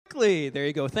quickly. There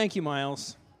you go. Thank you,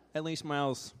 Miles. At least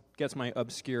Miles gets my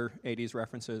obscure 80s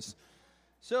references.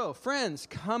 So, friends,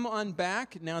 come on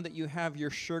back now that you have your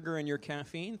sugar and your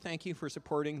caffeine. Thank you for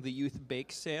supporting the Youth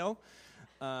Bake Sale.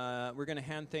 We're going to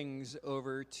hand things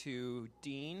over to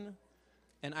Dean,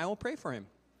 and I will pray for him.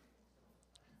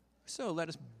 So let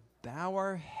us bow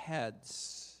our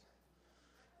heads.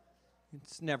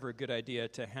 It's never a good idea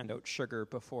to hand out sugar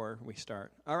before we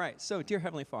start. All right, so dear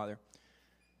Heavenly Father,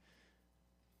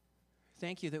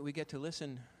 thank you that we get to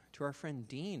listen to our friend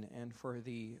Dean and for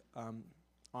the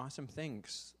awesome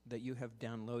things that you have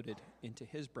downloaded into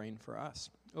his brain for us.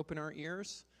 Open our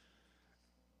ears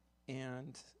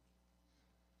and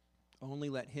only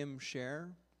let him share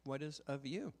what is of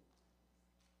you.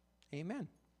 Amen.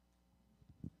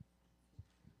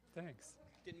 Thanks.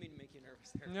 Didn't mean to make you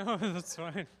nervous there. No, that's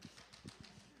fine.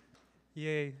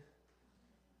 Yay.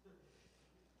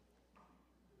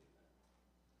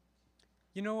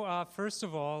 You know, first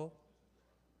of all,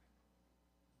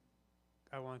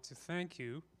 I want to thank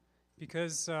you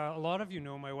because a lot of you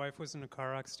know my wife was in a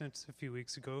car accident a few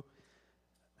weeks ago,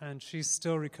 and she's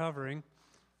still recovering.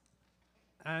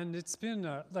 And it's been,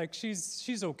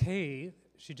 she's okay.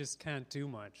 She just can't do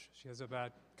much. She has a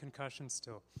bad concussion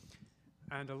still.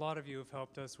 And a lot of you have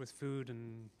helped us with food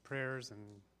and prayers and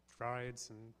rides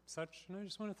and such, and I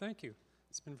just want to thank you.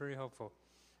 It's been very helpful.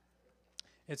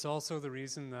 It's also the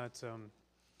reason that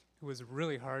it was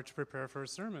really hard to prepare for a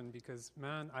sermon because,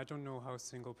 man, I don't know how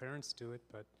single parents do it,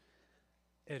 but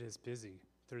it is busy.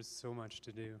 There's so much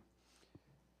to do.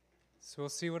 So we'll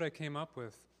see what I came up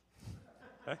with.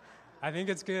 I think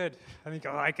it's good. I think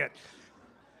I like it.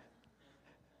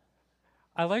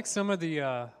 I like some of the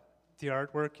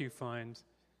artwork you find.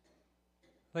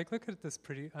 Like, look at this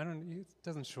pretty, it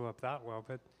doesn't show up that well,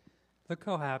 but look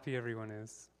how happy everyone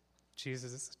is.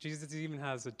 Jesus even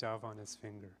has a dove on his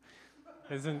finger.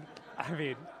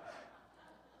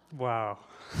 Wow.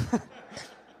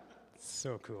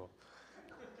 So cool.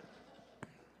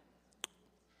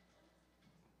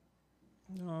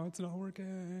 No, it's not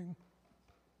working.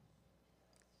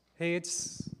 Hey,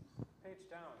 it's page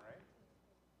down, right?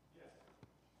 Yes.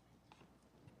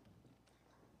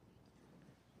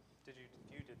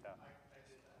 You did that. I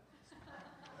did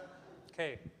that.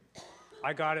 Okay,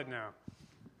 I got it now.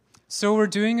 So we're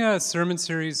doing a sermon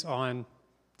series on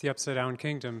the Upside Down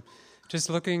Kingdom, just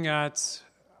looking at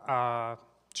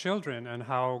children and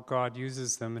how God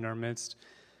uses them in our midst.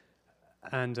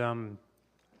 And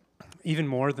even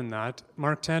more than that,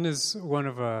 Mark 10 is one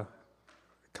of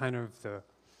kind of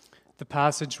the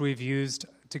passage we've used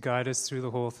to guide us through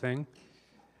the whole thing.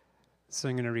 So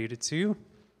I'm going to read it to you.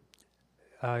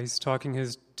 He's talking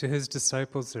to his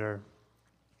disciples there.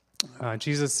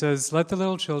 Jesus says, "Let the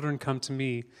little children come to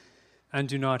me, and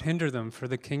do not hinder them, for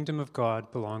the kingdom of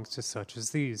God belongs to such as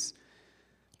these.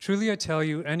 Truly I tell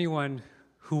you, anyone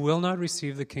who will not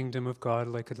receive the kingdom of God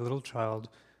like a little child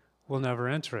will never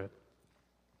enter it."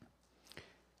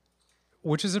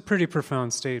 Which is a pretty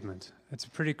profound statement. It's a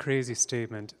pretty crazy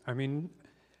statement. I mean,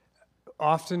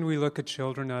 often we look at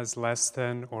children as less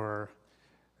than or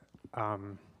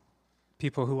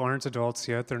people who aren't adults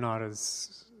yet. They're not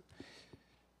as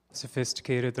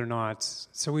sophisticated. They're not.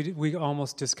 So we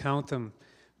almost discount them.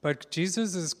 But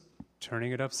Jesus is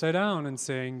turning it upside down and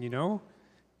saying,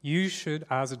 you should,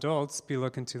 as adults, be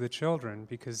looking to the children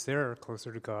because they're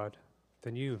closer to God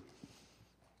than you.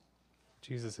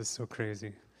 Jesus is so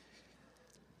crazy.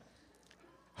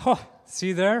 Oh,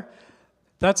 see there?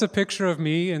 That's a picture of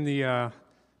me in the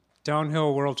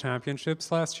downhill world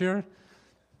championships last year.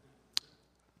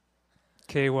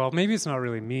 Okay, well, maybe it's not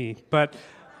really me, but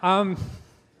oh,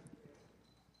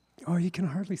 you can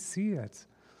hardly see it.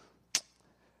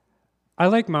 I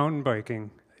like mountain biking.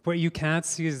 What you can't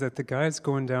see is that the guy's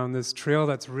going down this trail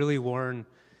that's really worn,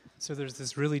 so there's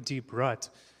this really deep rut.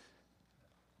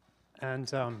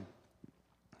 And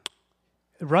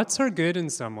ruts are good in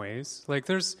some ways.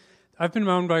 I've been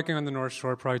mountain biking on the North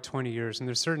Shore probably 20 years, and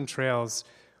there's certain trails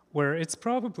where it's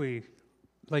probably,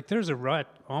 there's a rut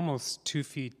almost 2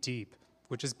 feet deep,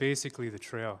 which is basically the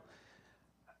trail.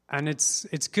 And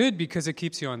it's good because it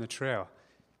keeps you on the trail.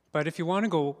 But if you want to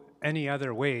go any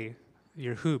other way,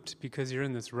 you're hooped because you're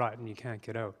in this rut and you can't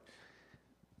get out.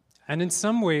 And in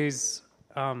some ways,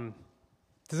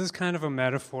 this is kind of a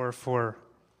metaphor for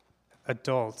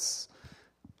adults.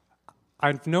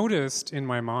 I've noticed in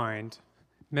my mind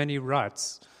many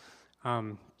ruts.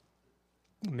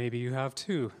 Maybe you have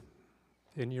too,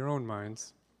 in your own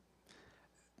minds.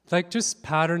 Just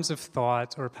patterns of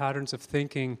thought or patterns of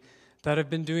thinking that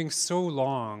I've been doing so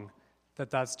long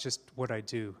that that's just what I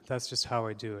do. That's just how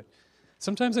I do it.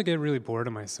 Sometimes I get really bored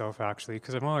of myself, actually,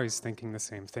 because I'm always thinking the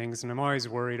same things, and I'm always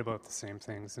worried about the same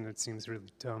things, and it seems really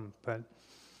dumb. But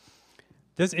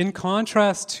this, in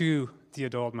contrast to the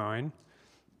adult mind,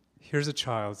 here's a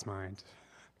child's mind.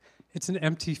 It's an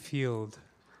empty field,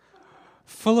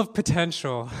 full of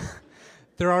potential.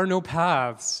 There are no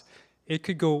paths. It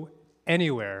could go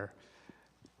anywhere,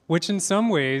 which in some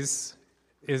ways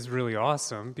is really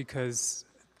awesome because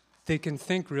they can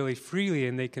think really freely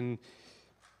and they can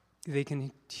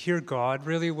hear God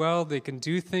really well. They can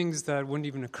do things that wouldn't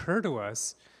even occur to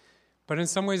us. But in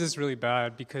some ways it's really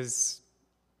bad because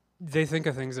they think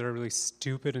of things that are really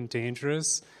stupid and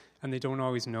dangerous, and they don't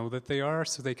always know that they are,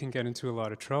 so they can get into a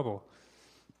lot of trouble.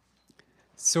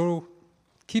 So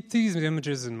keep these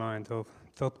images in mind.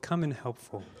 They'll come in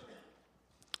helpful.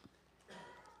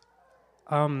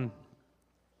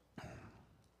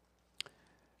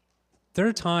 There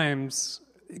are times,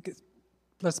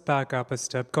 let's back up a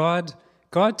step. God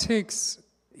takes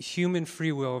human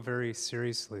free will very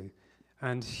seriously,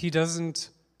 and he doesn't,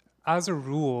 as a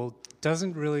rule,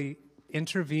 doesn't really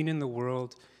intervene in the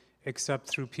world except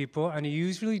through people, and he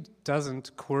usually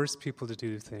doesn't coerce people to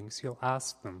do things. He'll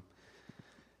ask them.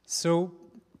 So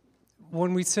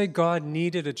when we say God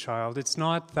needed a child, it's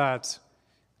not that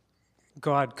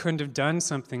God couldn't have done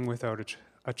something without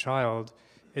a child.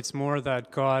 It's more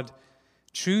that God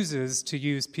chooses to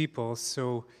use people.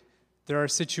 So there are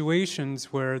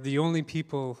situations where the only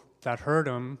people that heard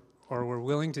him or were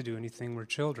willing to do anything were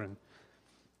children.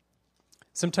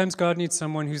 Sometimes God needs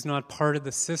someone who's not part of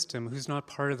the system, who's not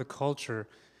part of the culture,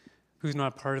 who's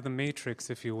not part of the matrix,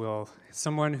 if you will.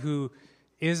 Someone who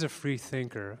is a free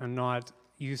thinker and not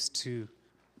used to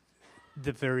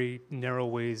the very narrow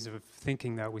ways of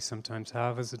thinking that we sometimes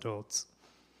have as adults.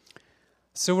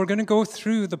 So we're going to go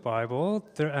through the Bible,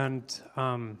 and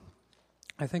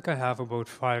I think I have about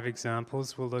 5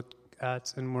 examples we'll look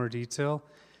at in more detail.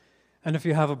 And if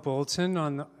you have a bulletin,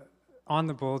 on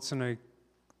the bulletin,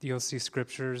 you'll see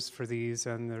scriptures for these,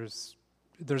 and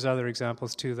there's other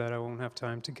examples too that I won't have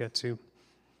time to get to.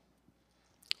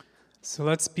 So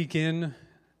let's begin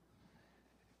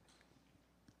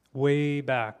way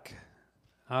back.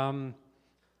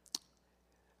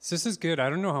 So this is good. I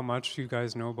don't know how much you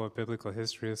guys know about biblical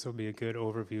history. This will be a good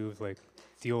overview of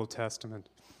the Old Testament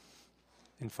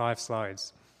in 5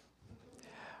 slides.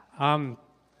 So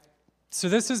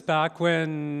this is back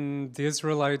when the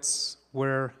Israelites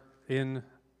were in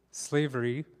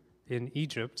slavery in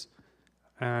Egypt,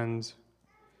 and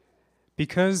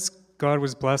because God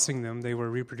was blessing them, they were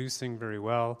reproducing very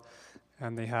well,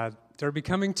 and they're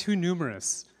becoming too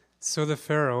numerous. So the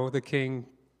Pharaoh, the king,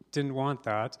 didn't want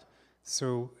that.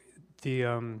 So they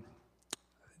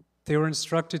were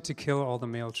instructed to kill all the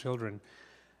male children.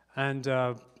 And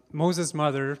Moses'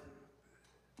 mother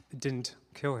didn't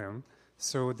kill him.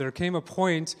 So there came a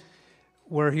point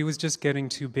where he was just getting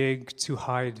too big to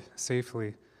hide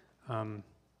safely.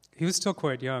 He was still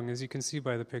quite young, as you can see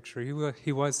by the picture.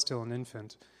 He was still an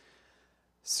infant.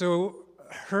 So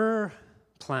her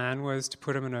plan was to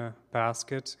put him in a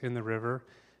basket in the river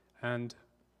and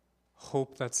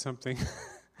hope that something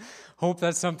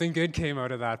good came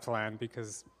out of that plan,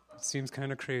 because it seems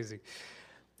kind of crazy.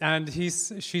 And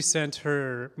she sent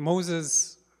her,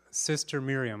 Moses' sister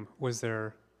Miriam was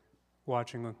there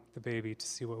watching the baby to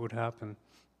see what would happen.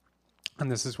 And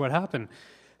this is what happened.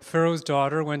 Pharaoh's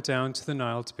daughter went down to the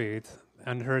Nile to bathe,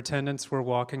 and her attendants were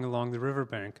walking along the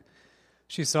riverbank.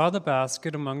 She saw the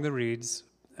basket among the reeds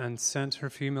and sent her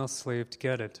female slave to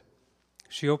get it.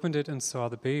 She opened it and saw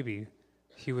the baby.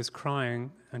 He was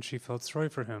crying, and she felt sorry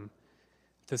for him.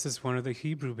 "This is one of the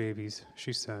Hebrew babies,"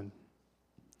 she said.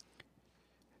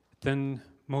 Then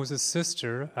Moses'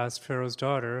 sister asked Pharaoh's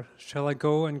daughter, "Shall I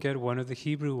go and get one of the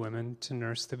Hebrew women to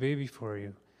nurse the baby for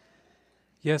you?"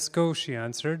 "Yes, go," she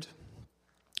answered.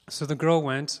 So the girl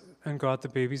went and got the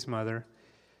baby's mother.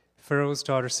 Pharaoh's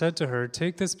daughter said to her,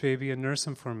 "Take this baby and nurse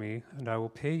him for me, and I will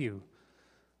pay you."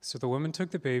 So the woman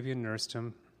took the baby and nursed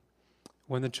him.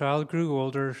 When the child grew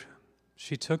older,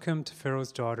 she took him to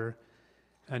Pharaoh's daughter,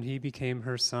 and he became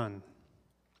her son.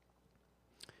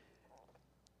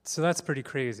 So that's pretty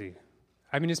crazy.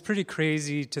 I mean, it's pretty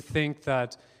crazy to think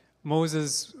that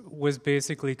Moses was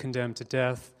basically condemned to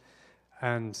death,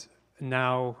 and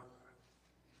now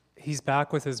he's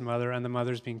back with his mother, and the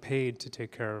mother's being paid to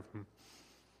take care of him.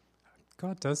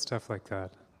 God does stuff like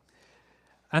that.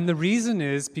 And the reason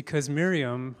is because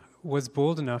Miriam was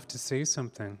bold enough to say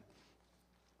something.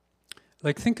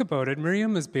 Like, think about it.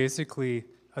 Miriam is basically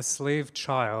a slave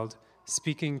child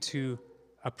speaking to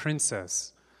a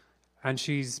princess. And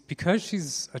because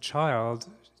she's a child,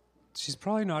 she's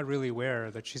probably not really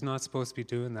aware that she's not supposed to be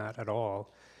doing that at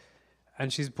all.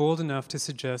 And she's bold enough to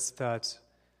suggest that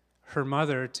her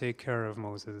mother take care of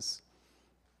Moses.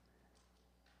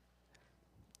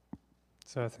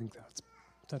 So I think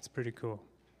that's pretty cool.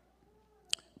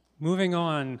 Moving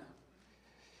on,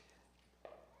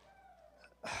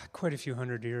 quite a few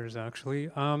hundred years actually.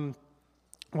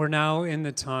 We're now in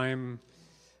the time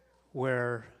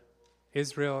where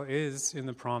Israel is in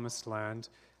the Promised Land,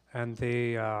 and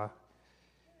they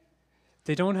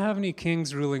don't have any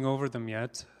kings ruling over them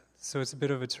yet, so it's a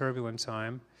bit of a turbulent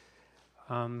time.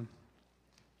 And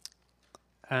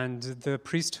the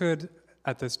priesthood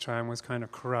at this time was kind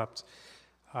of corrupt.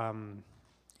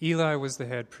 Eli was the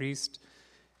head priest.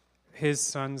 His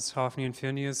sons, Hophni and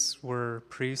Phinehas, were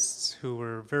priests who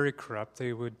were very corrupt.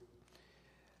 They would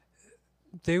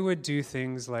do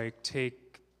things like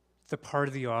take the part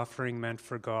of the offering meant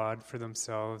for God for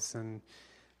themselves, and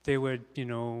they would,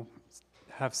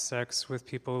 have sex with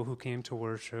people who came to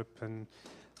worship, and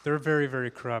they're very,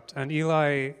 very corrupt. And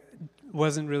Eli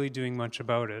wasn't really doing much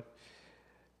about it.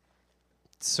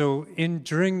 So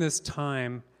during this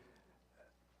time,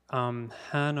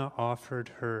 Hannah offered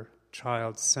her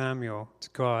child Samuel to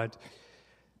God,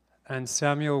 and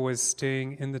Samuel was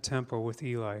staying in the temple with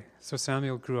Eli. So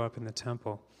Samuel grew up in the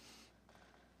temple.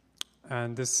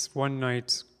 And this one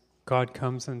night, God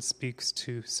comes and speaks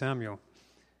to Samuel.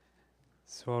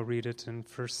 So I'll read it in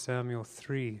 1 Samuel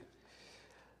 3.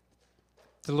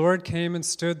 The Lord came and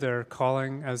stood there,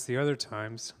 calling as the other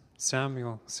times,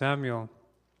 Samuel, Samuel.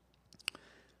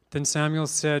 Then Samuel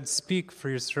said, Speak, for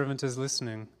your servant is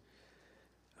listening.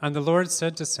 And the Lord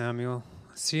said to Samuel,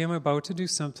 See, I'm about to do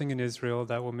something in Israel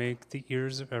that will make the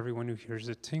ears of everyone who hears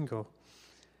it tingle.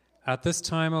 At this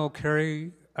time I will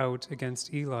carry out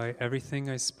against Eli everything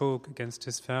I spoke against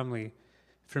his family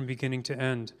from beginning to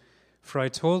end. For I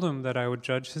told him that I would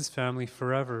judge his family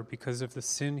forever because of the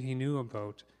sin he knew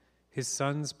about. His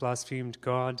sons blasphemed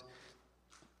God,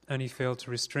 and he failed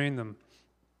to restrain them.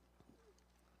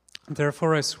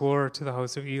 Therefore I swore to the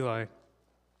house of Eli,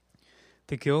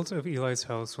 the guilt of Eli's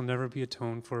house will never be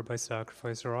atoned for by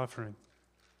sacrifice or offering.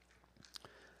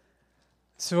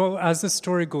 So as the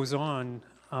story goes on,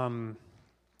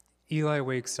 Eli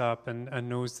wakes up and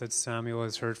knows that Samuel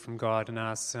has heard from God and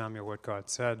asks Samuel what God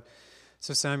said.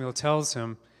 So Samuel tells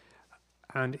him,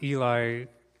 and Eli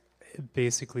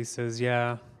basically says,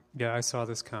 yeah, I saw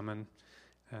this coming.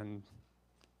 And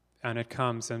it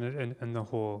comes, and the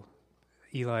whole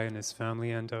Eli and his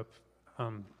family end up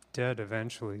dead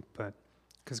eventually, but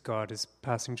because God is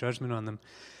passing judgment on them.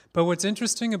 But what's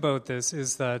interesting about this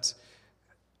is that,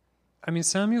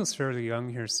 Samuel's fairly young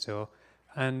here still,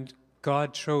 and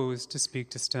God chose to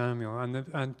speak to Samuel.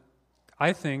 And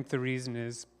I think the reason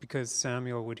is because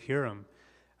Samuel would hear him,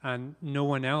 and no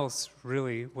one else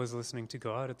really was listening to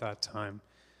God at that time.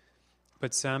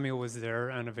 But Samuel was there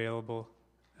and available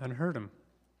and heard him.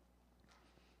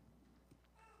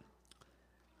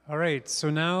 All right, so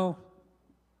now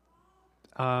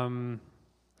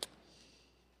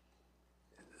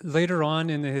later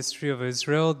on in the history of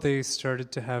Israel, they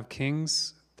started to have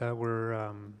kings that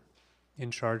were in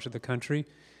charge of the country.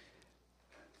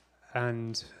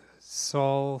 And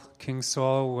King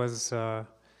Saul was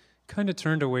kind of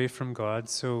turned away from God,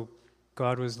 so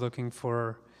God was looking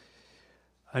for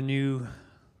a new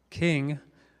king,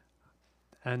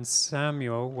 and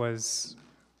Samuel was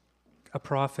a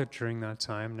prophet during that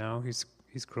time. Now he's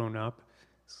grown up.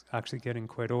 He's actually getting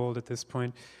quite old at this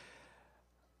point.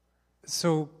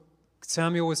 So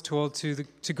Samuel was told to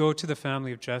go to the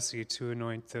family of Jesse to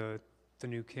anoint the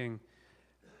new king.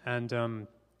 And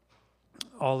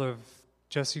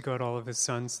Jesse got all of his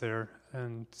sons there,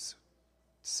 and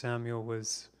Samuel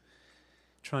was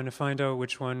trying to find out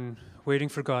which one, waiting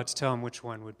for God to tell him which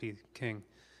one would be king.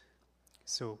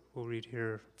 So we'll read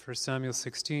here, 1 Samuel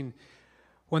 16.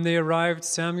 When they arrived,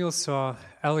 Samuel saw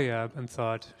Eliab and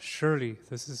thought, Surely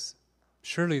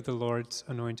the Lord's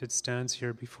anointed stands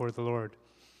here before the Lord.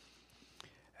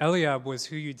 Eliab was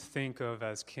who you'd think of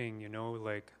as king,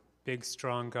 like big,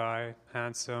 strong guy,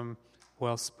 handsome,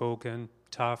 well-spoken,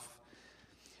 tough.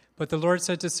 But the Lord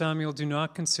said to Samuel, Do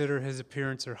not consider his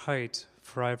appearance or height,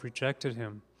 for I have rejected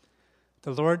him.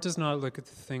 The Lord does not look at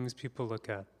the things people look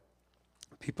at.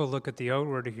 People look at the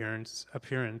outward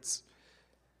appearance,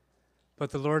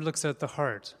 but the Lord looks at the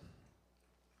heart.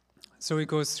 So he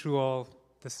goes through all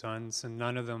the sons, and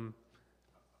none of them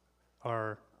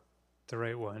are the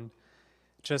right one.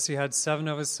 Jesse had 7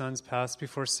 of his sons pass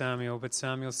before Samuel, but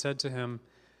Samuel said to him,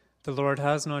 The Lord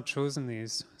has not chosen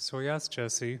these. So he asked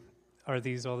Jesse, Are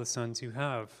these all the sons you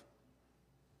have?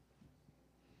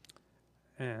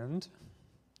 And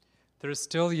there is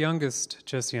still the youngest,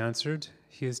 Jesse answered.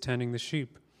 He is tending the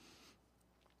sheep.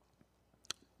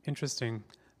 interesting.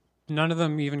 None of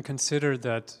them even considered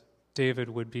that David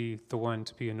would be the one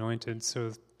to be anointed,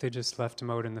 so they just left him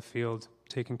out in the field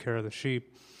taking care of the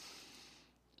sheep.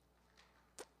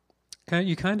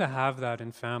 You kind of have that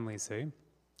in families, eh?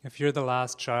 If you're the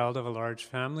last child of a large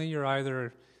family,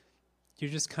 you're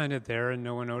just kind of there and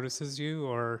no one notices you,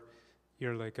 or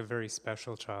you're like a very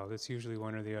special child. It's usually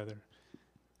one or the other.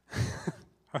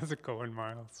 How's it going,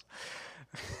 Miles?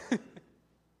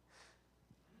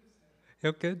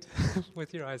 You good?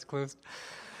 With your eyes closed.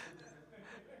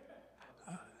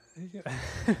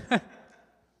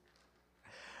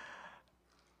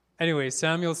 Anyway,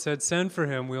 Samuel said, "Send for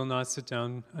him. We will not sit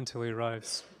down until he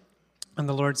arrives." And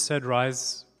the Lord said,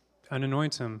 "Rise and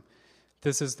anoint him.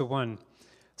 This is the one."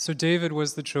 So David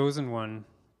was the chosen one.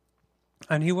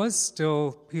 And he was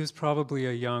probably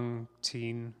a young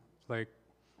teen, like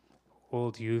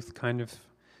old youth kind of.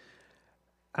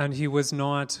 And he was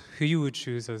not who you would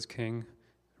choose as king,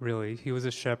 really. He was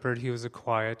a shepherd. He was a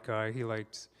quiet guy. He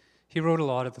wrote a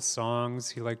lot of the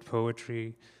songs. He liked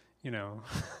poetry,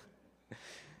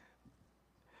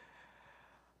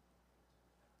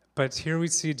 But here we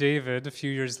see David a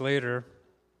few years later.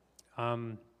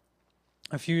 The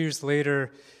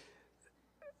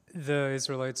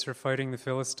Israelites are fighting the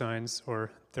Philistines,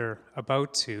 or they're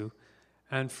about to.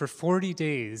 And for 40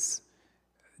 days,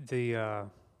 the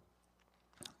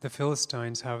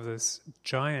Philistines have this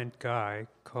giant guy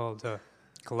called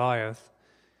Goliath,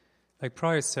 like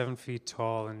probably 7 feet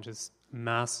tall and just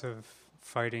massive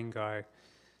fighting guy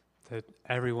that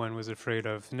everyone was afraid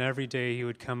of. And every day he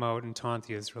would come out and taunt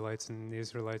the Israelites, and the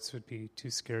Israelites would be too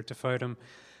scared to fight him.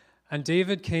 And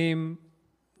David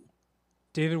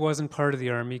wasn't part of the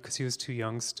army because he was too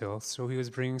young still, so he was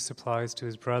bringing supplies to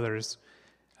his brothers.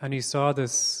 And he saw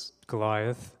this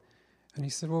Goliath, and he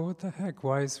said, "Well, what the heck?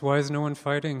 Why is no one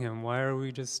fighting him? Why are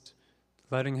we just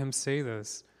letting him say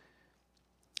this?"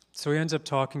 So he ends up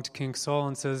talking to King Saul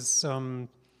and says,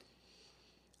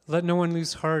 "Let no one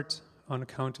lose heart on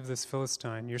account of this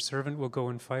Philistine. Your servant will go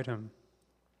and fight him."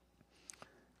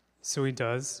 So he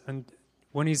does, and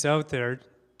when he's out there,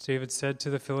 David said to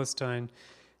the Philistine,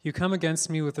 "You come against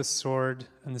me with the sword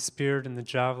and the spear and the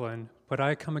javelin, but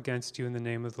I come against you in the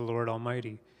name of the Lord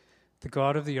Almighty, the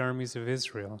God of the armies of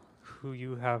Israel, who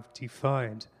you have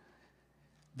defied.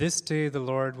 This day the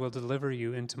Lord will deliver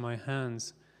you into my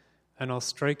hands, and I'll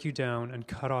strike you down and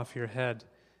cut off your head.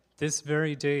 This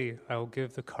very day I will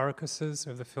give the carcasses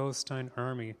of the Philistine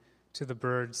army to the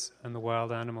birds and the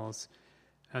wild animals,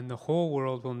 and the whole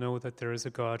world will know that there is a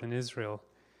God in Israel.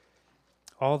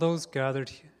 All those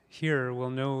gathered here will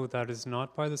know that it is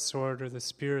not by the sword or the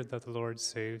spear that the Lord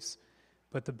saves,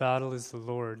 but the battle is the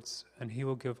Lord's, and he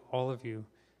will give all of you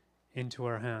into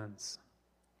our hands."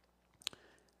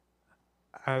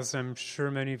 As I'm sure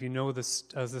many of you know,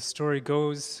 as the story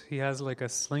goes, he has like a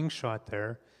slingshot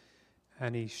there,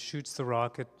 and he shoots the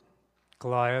rock at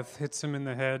Goliath, hits him in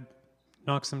the head,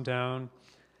 knocks him down,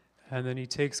 and then he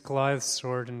takes Goliath's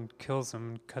sword and kills him,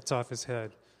 and cuts off his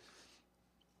head.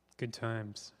 Good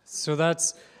times. So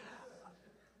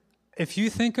if you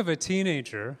think of a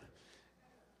teenager,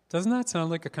 doesn't that sound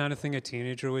like a kind of thing a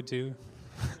teenager would do?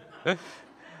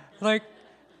 Like,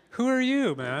 who are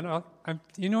you, man?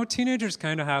 Teenagers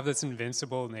kind of have this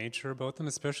invincible nature about them,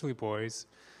 especially boys.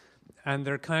 And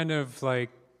they're kind of like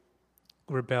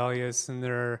rebellious, and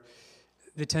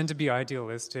they tend to be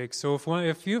idealistic. So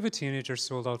if you have a teenager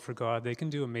sold out for God, they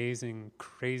can do amazing,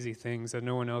 crazy things that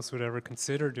no one else would ever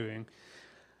consider doing.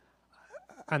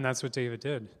 And that's what David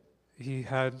did.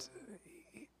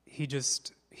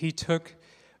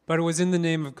 But it was in the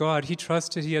name of God. He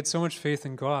trusted, he had so much faith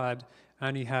in God,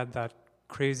 and he had that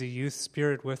crazy youth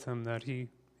spirit with him that he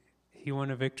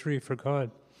won a victory for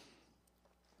God.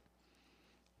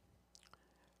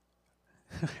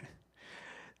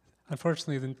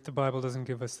 Unfortunately, the Bible doesn't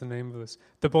give us the name of this.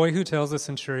 The boy who tells the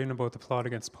centurion about the plot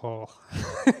against Paul.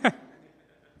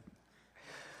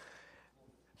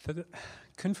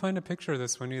 Couldn't find a picture of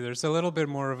this one either. It's a little bit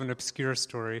more of an obscure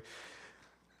story.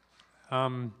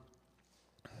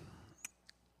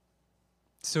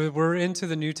 So we're into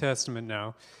the New Testament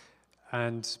now,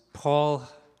 and Paul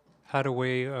had a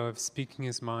way of speaking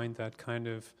his mind that kind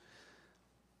of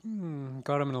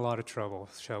got him in a lot of trouble,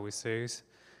 shall we say.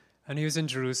 And he was in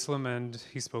Jerusalem, and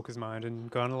he spoke his mind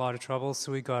and got in a lot of trouble,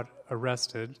 so he got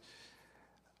arrested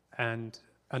and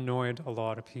annoyed a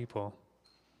lot of people.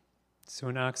 So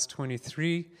in Acts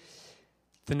 23,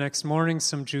 the next morning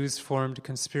some Jews formed a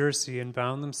conspiracy and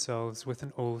bound themselves with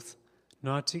an oath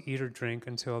not to eat or drink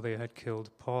until they had killed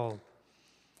Paul.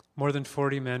 More than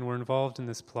 40 men were involved in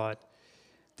this plot.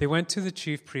 They went to the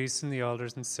chief priests and the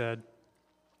elders and said,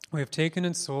 We have taken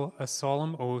a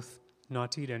solemn oath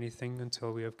not to eat anything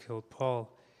until we have killed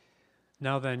Paul.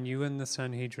 Now then, you and the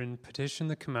Sanhedrin petition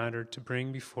the commander to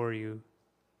bring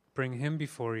him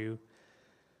before you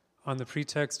on the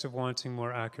pretext of wanting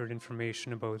more accurate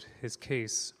information about his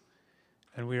case,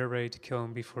 and we are ready to kill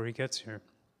him before he gets here.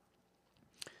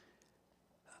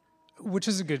 Which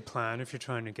is a good plan if you're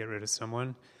trying to get rid of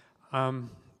someone.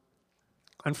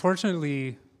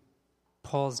 Unfortunately,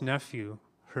 Paul's nephew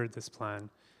heard this plan.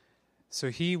 So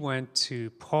he went to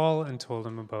Paul and told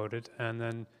him about it, and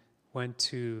then went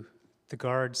to the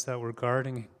guards that were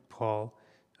guarding Paul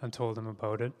and told him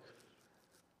about it.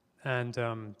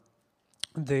 And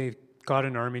they got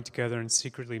an army together and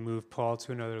secretly moved Paul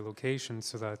to another location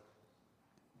so that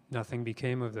nothing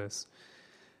became of this.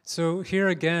 So here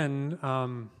again,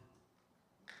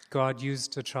 God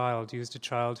used a child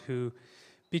who,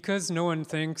 because no one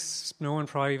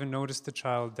probably even noticed the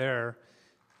child there,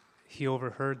 he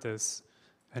overheard this,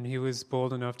 and he was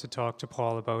bold enough to talk to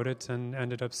Paul about it and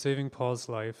ended up saving Paul's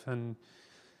life. And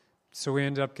so we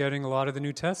ended up getting a lot of the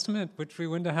New Testament, which we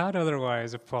wouldn't have had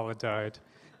otherwise if Paul had died.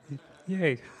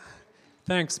 Yay.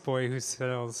 Thanks, boy who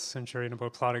tells Centurion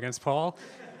about plot against Paul.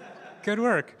 Good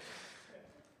work.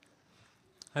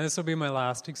 And this will be my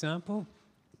last example.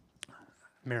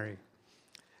 Mary.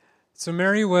 So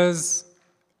Mary was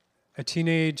a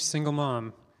teenage single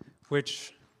mom,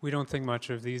 which we don't think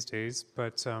much of these days,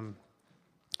 but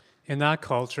in that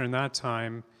culture, in that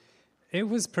time, it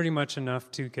was pretty much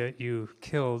enough to get you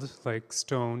killed, like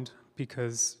stoned,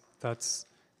 because that's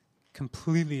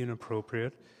completely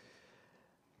inappropriate.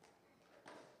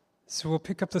 So we'll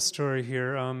pick up the story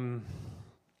here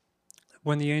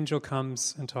when the angel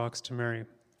comes and talks to Mary.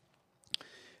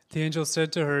 The angel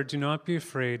said to her, "Do not be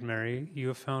afraid, Mary. You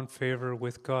have found favor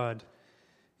with God.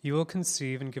 You will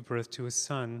conceive and give birth to a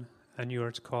son, and you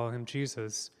are to call him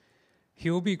Jesus. He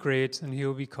will be great, and he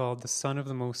will be called the Son of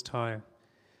the Most High.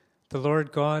 The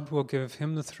Lord God will give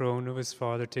him the throne of his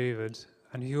father David,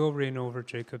 and he will reign over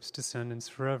Jacob's descendants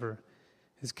forever.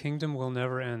 His kingdom will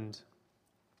never end."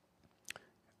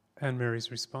 And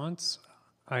Mary's response,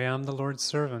 "I am the Lord's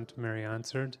servant," Mary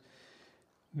answered.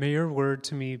 "May your word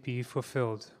to me be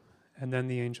fulfilled." And then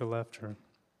the angel left her.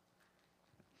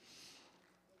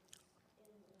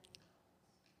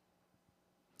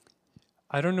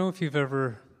 I don't know if you've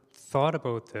ever thought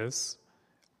about this,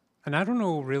 and I don't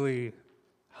know really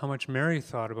how much Mary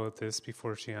thought about this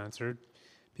before she answered,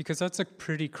 because that's a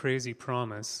pretty crazy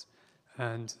promise,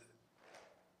 and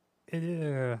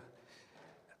I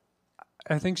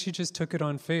think she just took it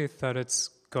on faith that it's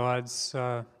God's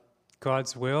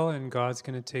will and God's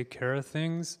going to take care of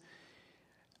things.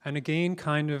 And again,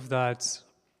 kind of that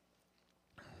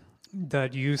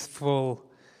youthful,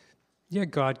 yeah,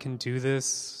 God can do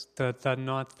this, that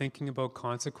not thinking about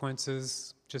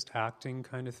consequences, just acting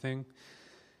kind of thing.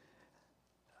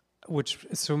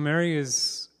 So Mary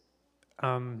is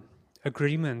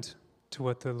agreement to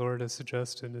what the Lord has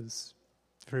suggested is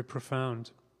very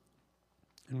profound,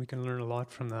 and we can learn a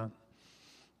lot from that.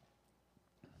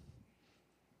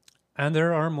 And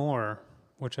there are more,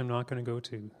 which I'm not going to go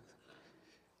to.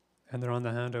 And they're on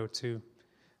the handout too.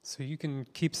 So you can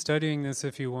keep studying this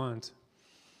if you want.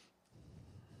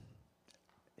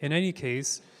 In any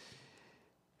case,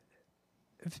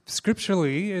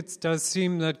 scripturally, it does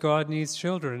seem that God needs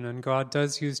children, and God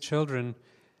does use children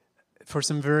for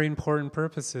some very important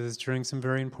purposes during some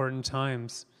very important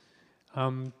times.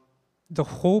 Pretty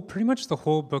much the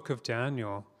whole book of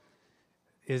Daniel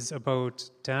is about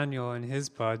Daniel and his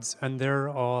buds, and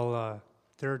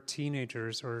they're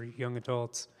teenagers or young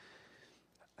adults.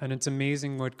 And it's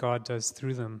amazing what God does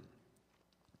through them.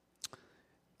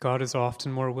 God is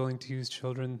often more willing to use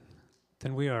children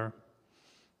than we are.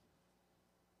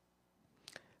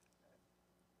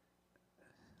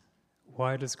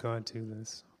 Why does God do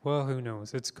this? Well, who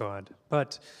knows? It's God.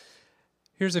 But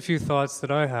here's a few thoughts that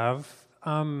I have.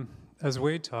 As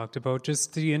Wade talked about,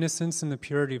 just the innocence and the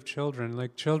purity of children.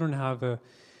 Like, children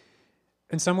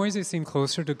in some ways they seem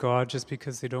closer to God just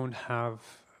because they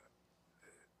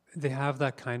have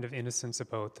that kind of innocence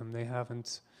about them. They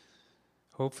haven't,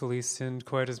 hopefully, sinned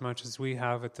quite as much as we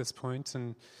have at this point,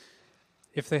 and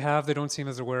if they have, they don't seem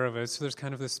as aware of it, so there's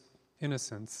kind of this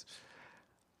innocence.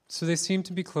 So they seem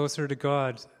to be closer to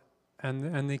God,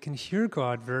 and they can hear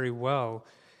God very well,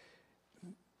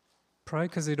 probably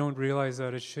because they don't realize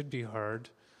that it should be hard,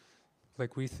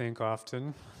 like we think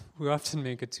often. We often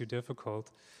make it too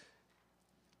difficult.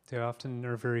 They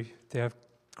have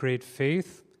great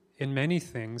faith in many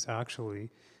things,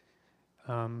 actually.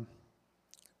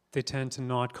 They tend to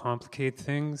not complicate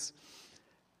things.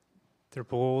 They're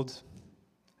bold,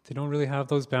 They don't really have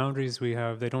those boundaries we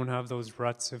have. They don't have those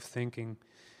ruts of thinking.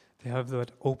 They have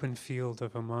that open field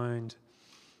of a mind.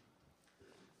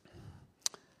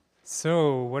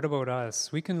 So, what about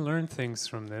us? We can learn things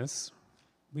from this.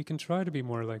 We can try to be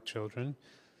more like children.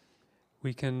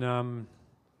 We can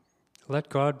let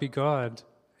God be God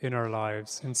in our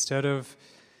lives instead of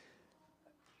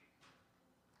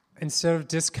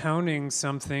discounting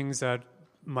some things that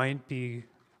might be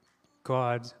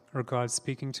God or God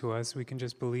speaking to us. We can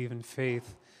just believe in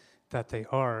faith that they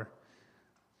are.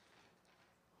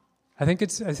 I think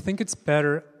it's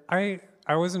better. I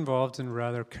was involved in a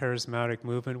rather charismatic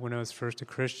movement when I was first a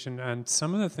Christian, and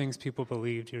some of the things people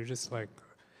believed, you're just like,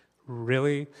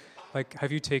 really? Like,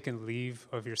 have you taken leave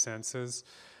of your senses?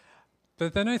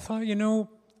 But then I thought,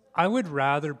 I would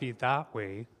rather be that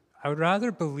way. I would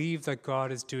rather believe that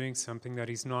God is doing something that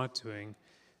he's not doing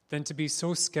than to be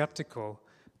so skeptical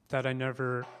that I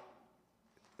never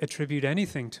attribute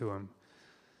anything to him.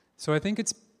 So I think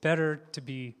it's better to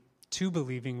be too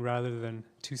believing rather than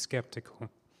too skeptical.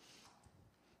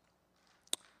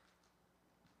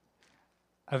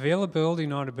 Availability,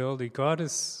 not ability. God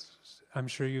is, I'm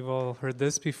sure you've all heard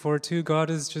this before too, God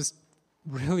is just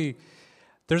really,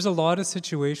 there's a lot of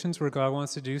situations where God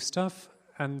wants to do stuff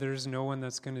and there's no one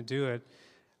that's going to do it.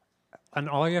 And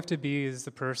all you have to be is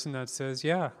the person that says,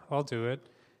 yeah, I'll do it.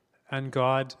 And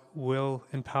God will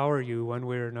empower you one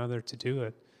way or another to do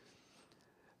it.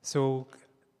 So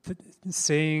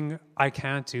saying, I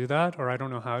can't do that or I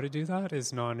don't know how to do that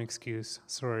is not an excuse.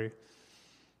 Sorry.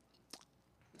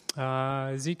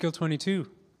 Ezekiel 22.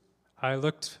 I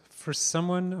looked for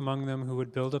someone among them who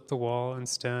would build up the wall and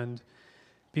stand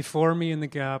before me in the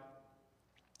gap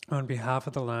on behalf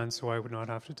of the land so I would not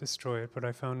have to destroy it, but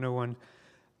I found no one.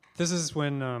 This is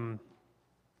when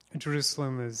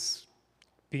Jerusalem is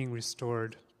being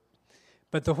restored.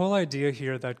 But the whole idea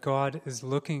here that God is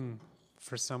looking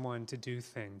for someone to do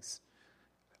things.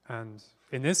 And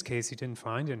in this case, he didn't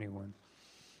find anyone.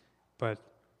 But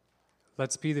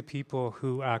let's be the people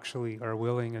who actually are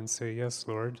willing and say, yes,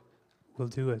 Lord, we'll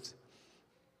do it.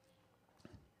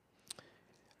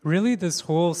 Really, this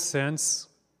whole sense,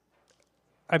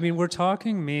 we're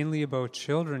talking mainly about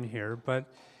children here,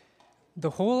 but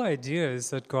the whole idea is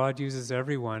that God uses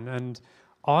everyone, and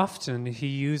often he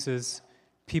uses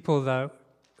people that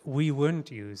we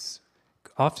wouldn't use.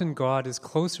 Often God is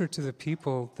closer to the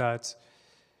people that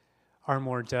are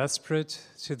more desperate,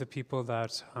 to the people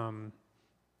that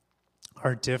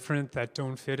are different, that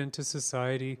don't fit into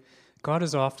society. God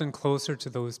is often closer to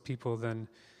those people than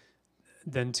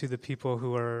to the people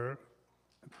who are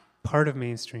part of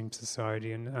mainstream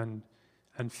society and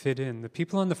fit in. The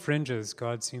people on the fringes,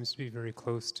 God seems to be very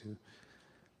close to.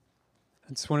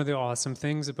 It's one of the awesome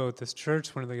things about this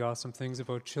church, one of the awesome things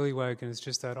about Chiliwagon is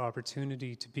just that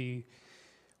opportunity to be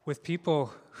with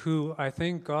people who I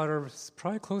think God is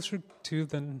probably closer to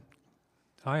than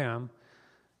I am,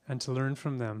 and to learn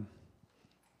from them.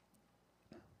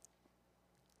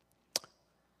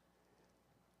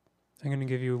 I'm going to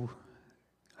give you,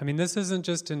 this isn't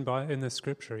just in the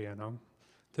scripture,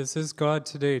 This is God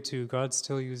today too. God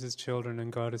still uses children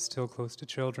and God is still close to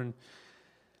children.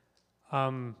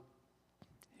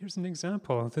 Here's an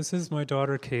example. This is my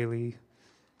daughter Kaylee.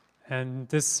 And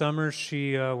this summer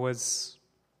she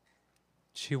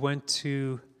went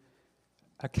to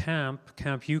a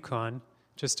Camp Yukon,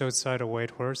 just outside of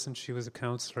Whitehorse, and she was a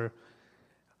counselor.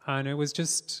 And it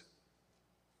was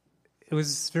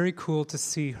very cool to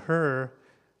see her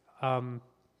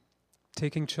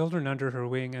taking children under her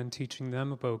wing and teaching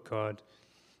them about God.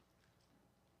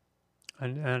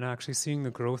 And actually seeing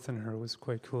the growth in her was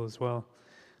quite cool as well.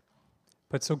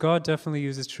 But so God definitely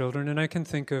uses children, and I can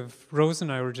think of, Rose and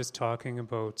I were just talking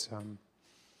about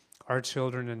our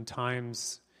children and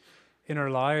times in our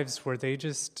lives where they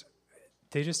just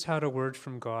had a word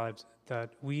from God that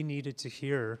we needed to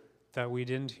hear that we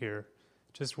didn't hear.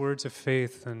 Just words of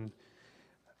faith and,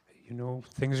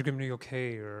 things are going to be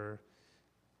okay, or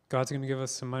God's going to give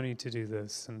us some money to do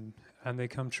this, and they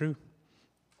come true.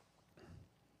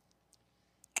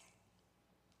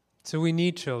 So we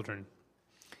need children.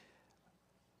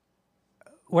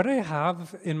 What I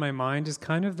have in my mind is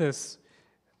kind of this,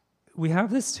 we have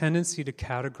this tendency to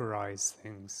categorize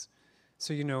things.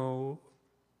 So,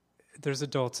 there's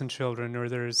adults and children, or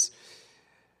there's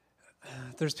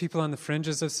people on the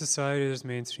fringes of society, there's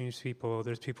mainstream people,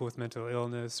 there's people with mental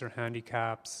illness or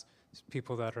handicaps,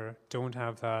 people that don't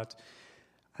have that.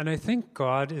 And I think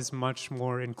God is much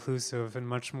more inclusive and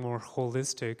much more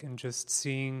holistic in just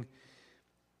seeing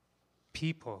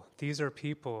people. These are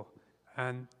people,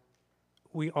 and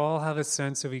we all have a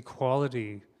sense of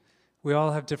equality. We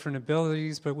all have different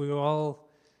abilities, but we all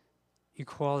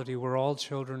equality. We're all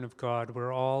children of God.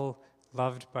 We're all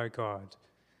loved by God.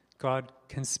 God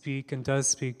can speak and does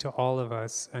speak to all of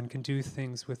us and can do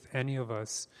things with any of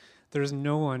us. There's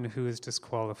no one who is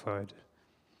disqualified.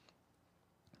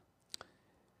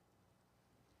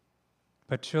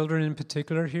 But children in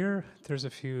particular here, there's a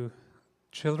few.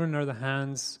 Children are the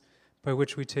hands by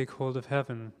which we take hold of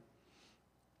heaven.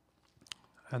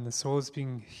 And the soul is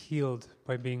being healed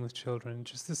by being with children.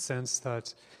 Just the sense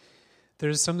that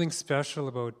there's something special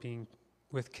about being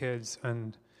with kids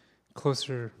and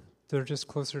closer, they're just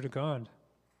closer to God.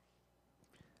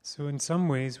 So in some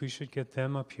ways, we should get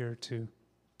them up here to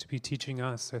be teaching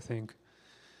us, I think.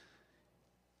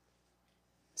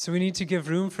 So we need to give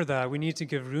room for that. We need to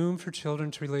give room for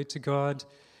children to relate to God.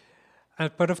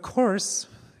 But of course,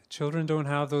 children don't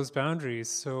have those boundaries,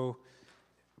 so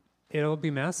it'll be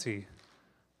messy,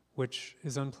 which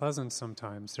is unpleasant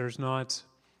sometimes.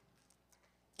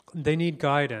 They need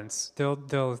guidance.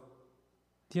 There's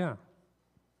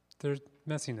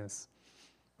messiness.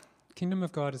 Kingdom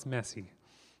of God is messy.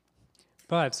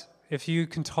 But if you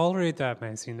can tolerate that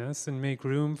messiness and make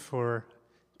room for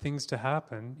things to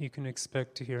happen, you can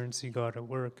expect to hear and see God at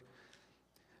work.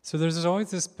 So there's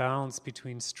always this balance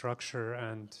between structure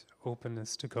and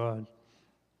openness to God.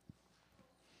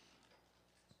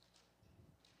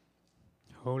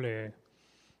 Holy. We're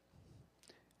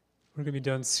going to be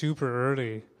done super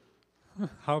early.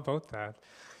 How about that?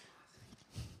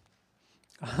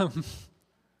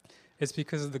 It's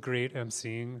because of the great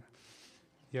emceeing.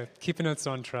 Yeah, keeping us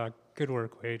on track. Good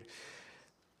work, Wade.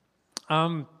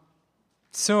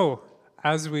 So,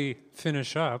 as we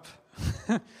finish up,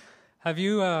 have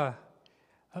you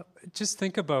just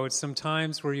think about some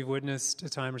times where you witnessed a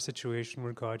time or situation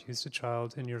where God used a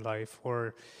child in your life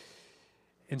or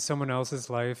in someone else's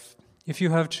life. If you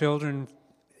have children,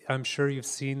 I'm sure you've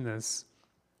seen this.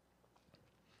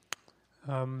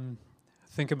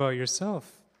 Think about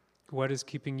yourself. What is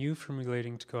keeping you from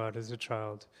relating to God as a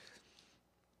child?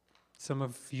 Some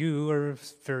of you are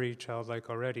very childlike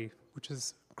already, which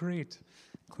is great,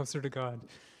 closer to God.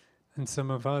 And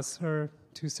some of us are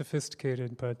too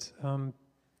sophisticated, but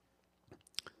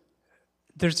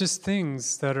there's just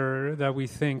things that we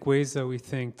think, ways that we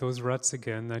think, those ruts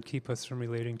again, that keep us from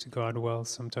relating to God well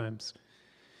sometimes.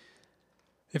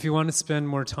 If you want to spend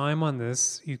more time on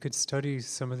this, you could study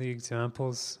some of the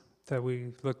examples that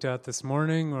we looked at this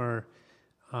morning or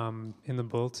in the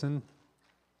bulletin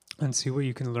and see what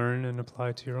you can learn and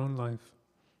apply to your own life.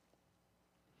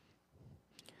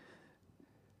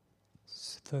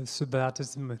 So that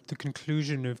is the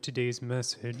conclusion of today's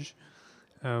message.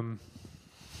 Don't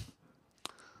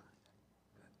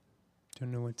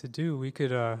know what to do. We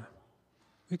could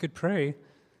pray.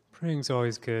 Praying's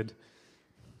always good.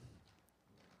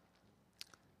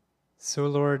 So,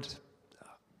 Lord,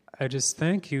 I just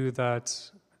thank you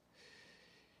that.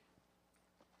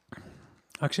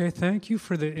 Actually, I thank you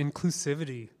for the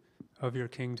inclusivity of your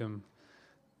kingdom.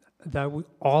 That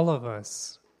all of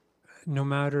us, no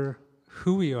matter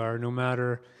who we are, no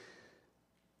matter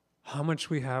how much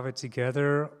we have it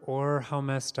together or how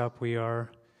messed up we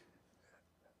are,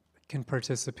 can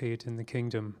participate in the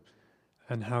kingdom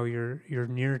and how you're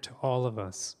near to all of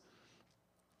us.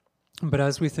 But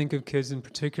as we think of kids in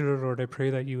particular, Lord, I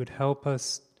pray that you would help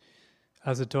us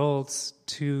as adults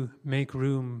to make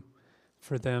room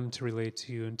for them to relate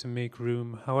to you and to make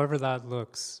room, however that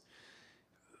looks,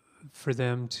 for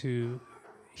them to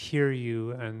hear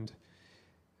you and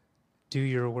do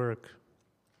your work.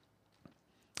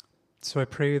 So I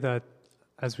pray that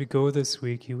as we go this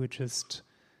week, you would just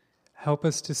help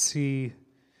us to see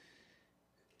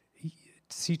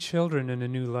children in a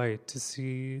new light, to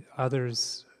see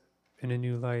others in a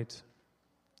new light.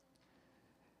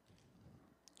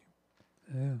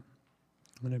 Yeah.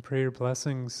 And I pray your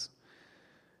blessings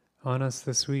on us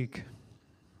this week.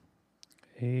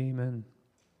 Amen.